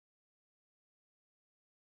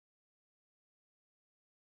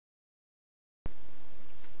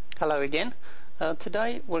Hello again.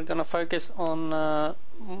 Today we're going to focus on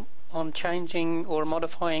changing or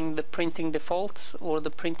modifying the printing defaults or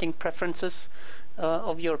the printing preferences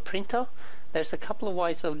of your printer. There's a couple of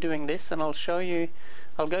ways of doing this, and I'll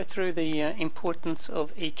go through the importance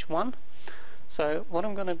of each one. So what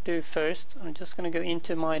I'm going to do first, I'm just going to go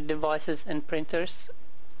into my devices and printers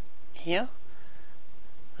here,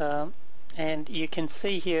 and you can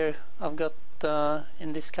see here I've got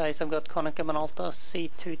in this case I've got Konica Minolta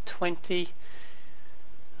C220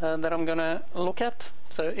 that I'm gonna look at.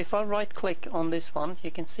 So if I right click on this one,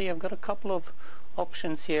 you can see I've got a couple of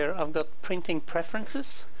options here. I've got printing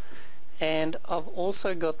preferences and I've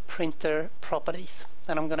also got printer properties,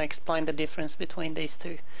 and I'm going to explain the difference between these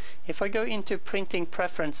two. If I go into printing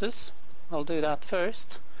preferences, I'll do that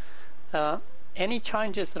first. Any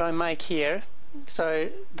changes that I make here, so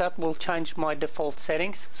that will change my default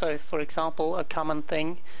settings. So for example, a common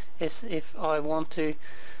thing is if I want to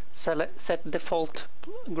set default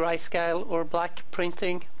grayscale or black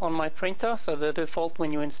printing on my printer, so the default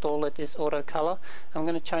when you install it is auto color. I'm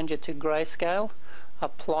going to change it to grayscale,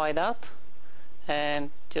 apply that,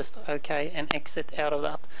 and just OK and exit out of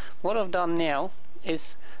that. What I've done now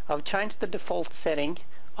is I've changed the default setting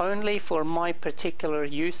only for my particular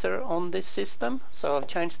user on this system, so I've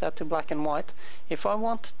changed that to black and white. If I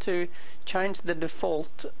want to change the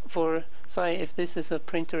default for, say, if this is a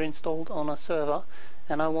printer installed on a server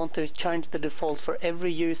and I want to change the default for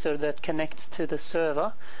every user that connects to the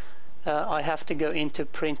server, I have to go into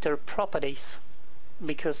printer properties,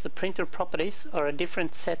 because the printer properties are a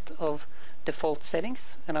different set of default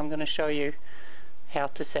settings, and I'm going to show you how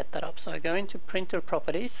to set that up. So I go into printer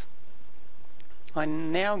properties.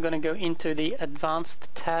 I'm now going to go into the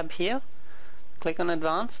advanced tab here, click on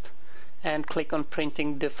advanced and click on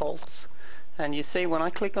printing defaults, and you see when I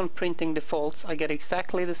click on printing defaults I get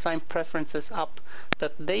exactly the same preferences up,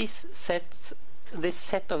 but this set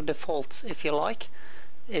of defaults, if you like,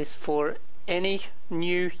 is for any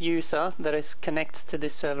new user that is connected to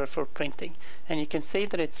this server for printing. And you can see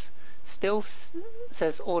that it still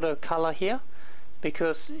says auto color here,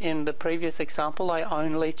 because in the previous example I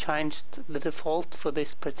only changed the default for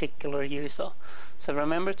this particular user. So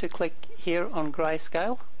remember to click here on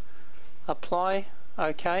grayscale, apply,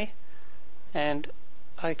 OK, and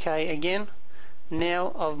OK again.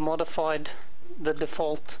 Now I've modified the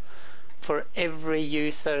default for every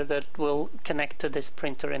user that will connect to this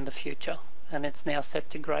printer in the future, and it's now set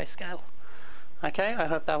to grayscale. Okay, I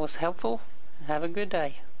hope that was helpful. Have a good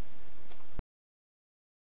day.